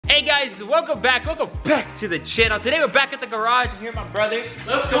Hey guys, welcome back to the channel. Today we're back at the garage. I'm here with my brother.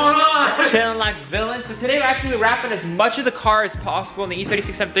 What's going on? Chilling like villains. So today we're actually wrapping as much of the car as possible in the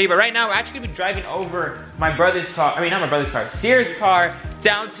E36 M3, but right now we're actually gonna be driving over my brother's car, I mean not my brother's car, Sears' car,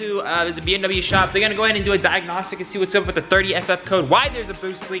 down to there's a BMW shop. They're gonna go ahead and do a diagnostic and see what's up with the 30FF code, why there's a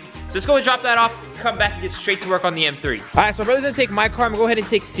boost leak. So let's go and drop that off, come back and get straight to work on the M3. All right, so my brother's gonna take my car. I'm gonna go ahead and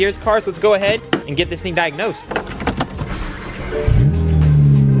take Sears' car, so let's go ahead and get this thing diagnosed.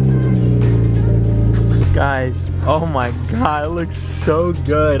 Guys, oh my god, it looks so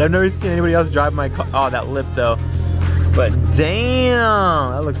good. I've never seen anybody else drive my car. Oh, that lip though. But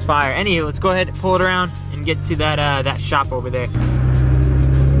damn, that looks fire. Anyway, let's go ahead and pull it around and get to that shop over there.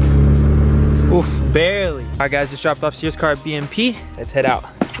 Oof, barely. All right guys, just dropped off Sears' car at BMP. Let's head out.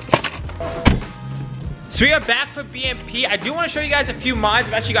 So we are back for BMP. I do want to show you guys a few mods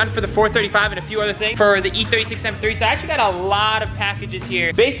I've actually gotten for the 435 and a few other things for the E36 M3. So I actually got a lot of packages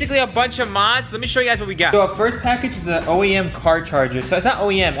here. Basically a bunch of mods. Let me show you guys what we got. So our first package is an OEM car charger. So it's not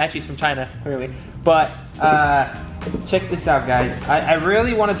OEM, actually it's from China, clearly. But check this out guys. I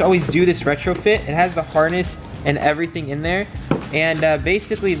really wanted to always do this retrofit. It has the harness and everything in there. And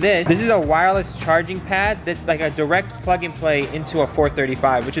basically this is a wireless charging pad that's like a direct plug and play into a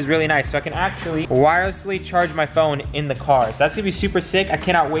 435, which is really nice. So I can actually wirelessly charge my phone in the car. So that's gonna be super sick. I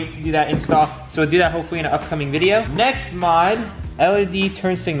cannot wait to do that install. So we'll do that hopefully in an upcoming video. Next mod, LED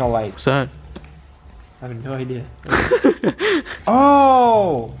turn signal light. What's that? I have no idea.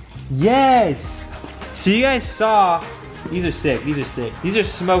 Oh, yes. So you guys saw, these are sick, these are sick. These are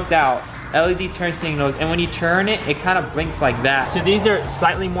smoked out LED turn signals, and when you turn it, it kind of blinks like that. So these are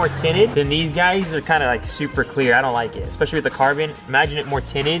slightly more tinted than these guys. These are kind of like super clear. I don't like it, especially with the carbon. Imagine it more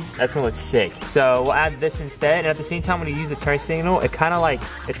tinted. That's gonna look sick. So we'll add this instead, and at the same time when you use the turn signal, it's kind of like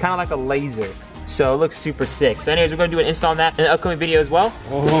a laser. So it looks super sick. So anyways, we're gonna do an install on that in an upcoming video as well.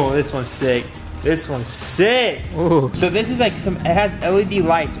 Oh, this one's sick. This one's sick. Ooh. So this is like it has LED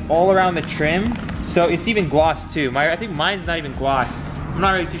lights all around the trim. So it's even gloss too. I think mine's not even gloss. I'm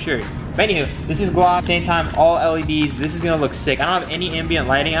not really too sure. But anywho, this is gloss, same time, all LEDs. This is gonna look sick. I don't have any ambient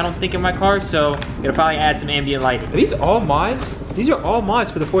lighting, I don't think, in my car, so I'm gonna probably add some ambient lighting. Are these all mods? These are all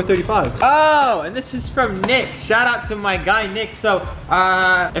mods for the 435. Oh, and this is from Nick. Shout out to my guy, Nick. So,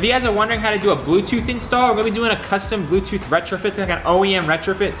 if you guys are wondering how to do a Bluetooth install, we're gonna be doing a custom Bluetooth retrofit. It's like an OEM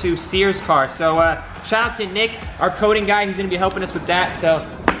retrofit to Sears' car. So, shout out to Nick, our coding guy. He's gonna be helping us with that. So,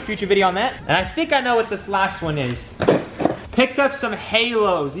 future video on that. And I think I know what this last one is. Picked up some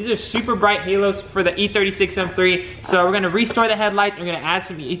halos. These are super bright halos for the E36 M3. So we're gonna restore the headlights. We're gonna add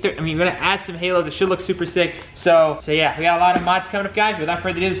some we're gonna add some halos. It should look super sick. So yeah, we got a lot of mods coming up, guys. Without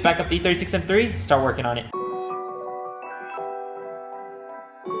further ado, let's back up the E36 M3. Start working on it.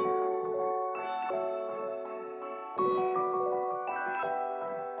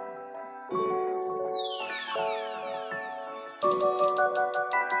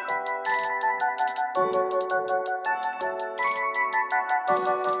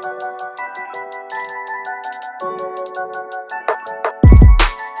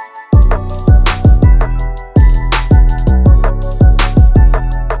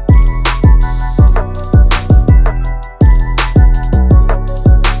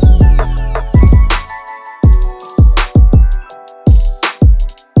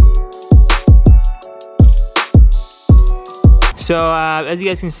 So as you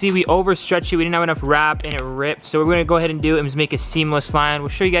guys can see, we overstretched it. We didn't have enough wrap and it ripped. So we're gonna go ahead and do it and just make a seamless line. We'll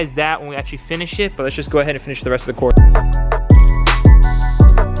show you guys that when we actually finish it, but let's just go ahead and finish the rest of the core.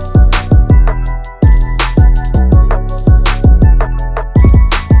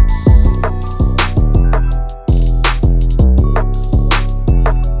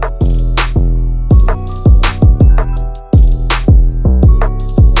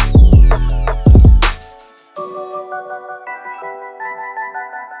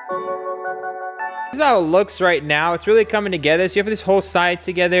 This is how it looks right now. It's really coming together. So you have this whole side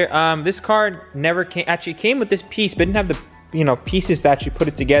together. This car never came with this piece, but didn't have the pieces to actually put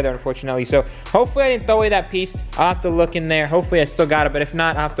it together, unfortunately. So hopefully I didn't throw away that piece. I'll have to look in there. Hopefully I still got it, but if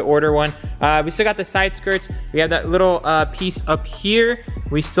not, I'll have to order one. We still got the side skirts. We have that little piece up here.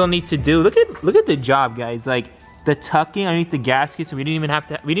 We still need to do. Look at the job, guys. Like the tucking underneath the gaskets, and we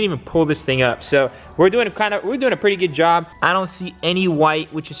didn't even pull this thing up. So we're doing a pretty good job. I don't see any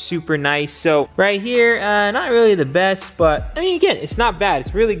white, which is super nice. So right here, not really the best, but I mean, again, it's not bad.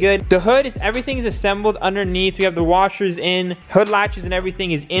 It's really good. The hood everything is assembled underneath. We have the washers in, hood latches and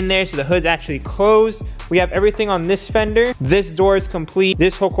everything is in there. So the hood's actually closed. We have everything on this fender. This door is complete.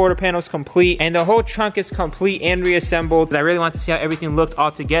 This whole quarter panel is complete, and the whole trunk is complete and reassembled. I really want to see how everything looked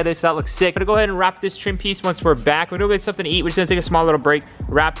all together, so that looks sick. I'm gonna go ahead and wrap this trim piece once we're back. back. We're gonna get something to eat. We're just gonna take a small little break,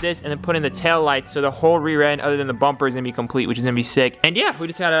 wrap this, and then put in the tail lights so the whole rear end, other than the bumper, is gonna be complete, which is gonna be sick. And yeah, we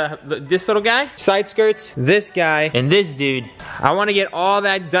just got this little guy, side skirts, this guy, and this dude. I wanna get all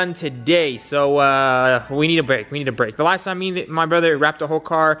that done today, so we need a break. We need a break. The last time me and my brother wrapped a whole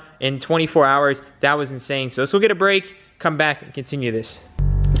car in 24 hours, that was insane. So let's go get a break, come back, and continue this.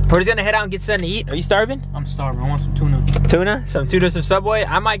 We're just gonna head out and get something to eat. Are you starving? I'm starving. I want some tuna. Tuna? Some tuna, some Subway?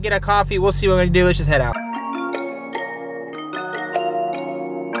 I might get a coffee. We'll see what we're gonna do. Let's just head out.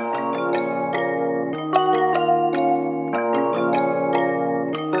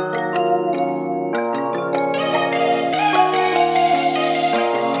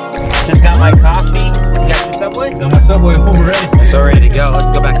 Just got my coffee. You got your Subway? Got my Subway over ready. It's all ready to go.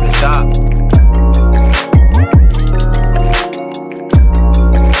 Let's go back to the shop.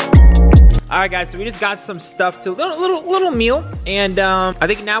 All right, guys, so we just got some stuff to little meal, and I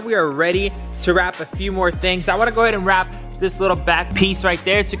think now we are ready to wrap a few more things. I want to go ahead and wrap this little back piece right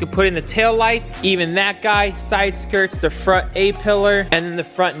there so you can put in the tail lights, even that guy, side skirts, the front A-pillar, and then the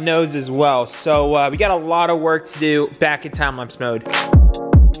front nose as well. So we got a lot of work to do back in time-lapse mode.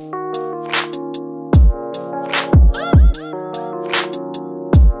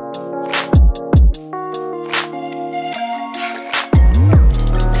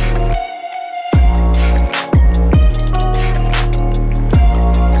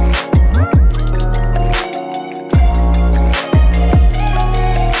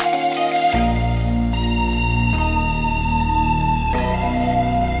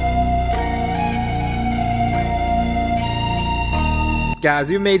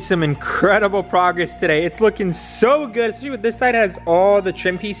 Guys, we made some incredible progress today. It's looking so good, especially with this side has all the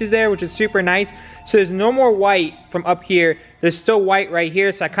trim pieces there, which is super nice. So there's no more white from up here. There's still white right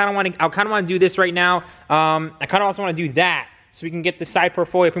here. So I kind of want to do this right now. I kind of also want to do that so we can get the side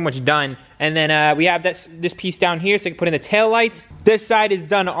portfolio pretty much done. And then we have this piece down here so I can put in the tail lights. This side is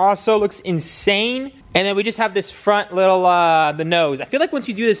done also, looks insane. And then we just have this front little, the nose. I feel like once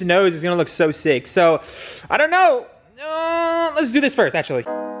you do this nose, it's gonna look so sick. So, I don't know. Let's do this first, actually.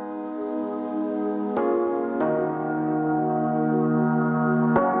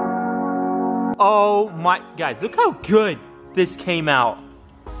 Oh my, guys, look how good this came out.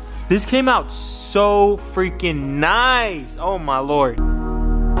 This came out so freaking nice. Oh my Lord.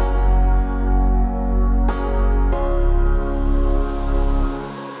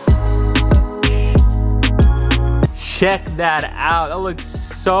 Check that out. That looks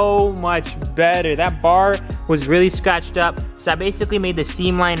so much better. That bar was really scratched up. So I basically made the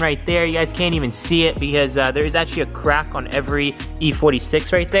seam line right there. You guys can't even see it because there is actually a crack on every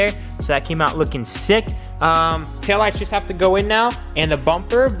E46 right there. So that came out looking sick. Taillights just have to go in now, and the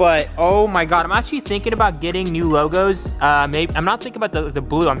bumper, but oh my God, I'm actually thinking about getting new logos. Maybe I'm not thinking about the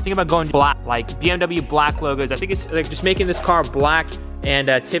blue, I'm thinking about going black, like BMW black logos. I think it's like just making this car black, and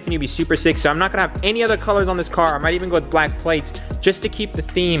Tiffany would be super sick. So I'm not gonna have any other colors on this car. I might even go with black plates just to keep the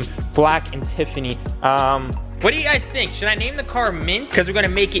theme black and Tiffany. What do you guys think? Should I name the car Mint? Because we're gonna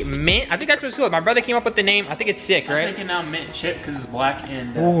make it mint. I think that's what's cool. My brother came up with the name. I think it's sick, right? I'm thinking now Mint Chip because it's black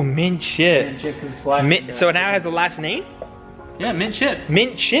and. Oh, Mint Chip. Mint Chip because it's black. Mint, so now it has the last name? Yeah, Mint Chip.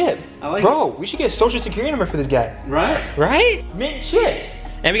 Mint Chip. I like Bro, it. we should get a social security number for this guy. Right? Right? Mint Chip.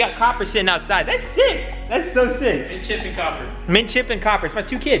 And we got Copper sitting outside. That's sick. That's so sick. Mint Chip and Copper. Mint Chip and Copper. It's my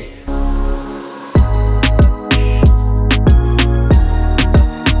two kids.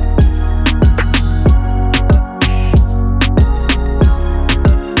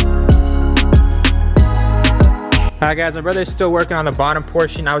 Alright guys, my brother's still working on the bottom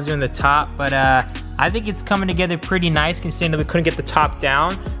portion. I was doing the top, but I think it's coming together pretty nice considering that we couldn't get the top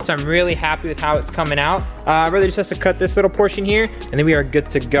down. So I'm really happy with how it's coming out. My brother just has to cut this little portion here, and then we are good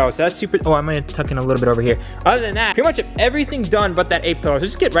to go. So that's super, oh, I'm gonna tuck in a little bit over here. Other than that, pretty much everything done but that A-pillar. So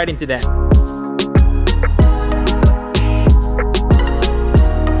just get right into that.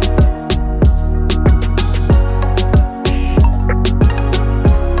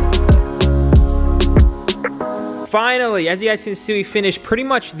 Finally, as you guys can see, we finished pretty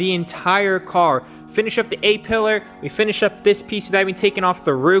much the entire car. Finish up the A-pillar, we finish up this piece without even taking off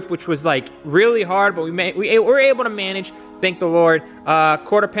the roof, which was like really hard, but we were able to manage, thank the Lord.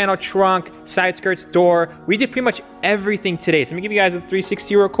 Quarter panel trunk, side skirts, door. We did pretty much everything today. So let me give you guys a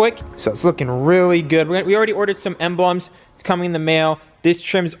 360 real quick. So it's looking really good. We already ordered some emblems. It's coming in the mail. This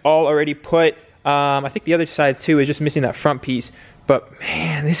trim's all already put. I think the other side too is just missing that front piece. But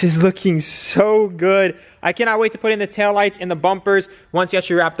man, this is looking so good. I cannot wait to put in the taillights and the bumpers once you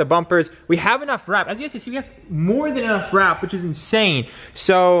actually wrap the bumpers. We have enough wrap. As you guys can see, we have more than enough wrap, which is insane.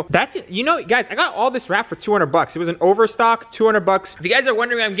 So that's it. You know, guys, I got all this wrap for 200 bucks. It was an overstock, 200 bucks. If you guys are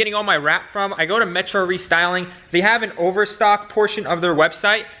wondering where I'm getting all my wrap from, I go to Metro Restyling. They have an overstock portion of their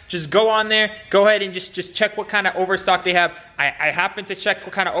website. Just go on there, go ahead and just check what kind of overstock they have. I happened to check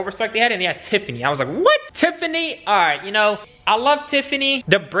what kind of overstock they had, and they had Tiffany. I was like, what? Tiffany? All right, you know, I love Tiffany.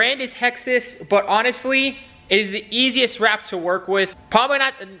 The brand is Hexus, but honestly, it is the easiest wrap to work with. Probably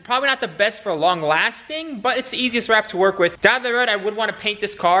not the best for long lasting, but it's the easiest wrap to work with. Down the road, I would want to paint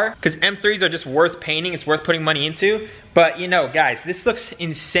this car because M3s are just worth painting. It's worth putting money into. But you know, guys, this looks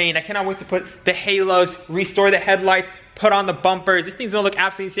insane. I cannot wait to put the halos, restore the headlights, put on the bumpers. This thing's gonna look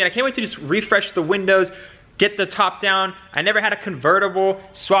absolutely insane. I can't wait to just refresh the windows, get the top down. I never had a convertible,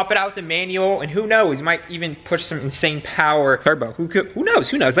 swap it out with the manual, and who knows, might even push some insane power turbo. Who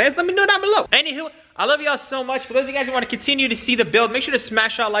knows? Let me know down below. Anywho, I love y'all so much. For those of you guys who want to continue to see the build, make sure to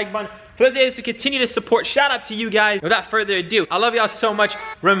smash that like button. For those of you guys who continue to support, shout out to you guys. Without further ado, I love y'all so much.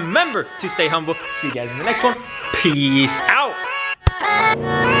 Remember to stay humble. See you guys in the next one. Peace out.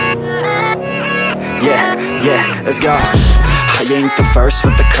 Yeah, let's go. I ain't the first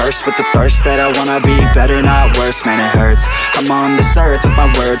with the curse, with the thirst that I wanna be better, not worse, man it hurts. I'm on this earth with my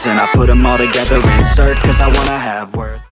words and I put them all together, insert, cause I wanna have words.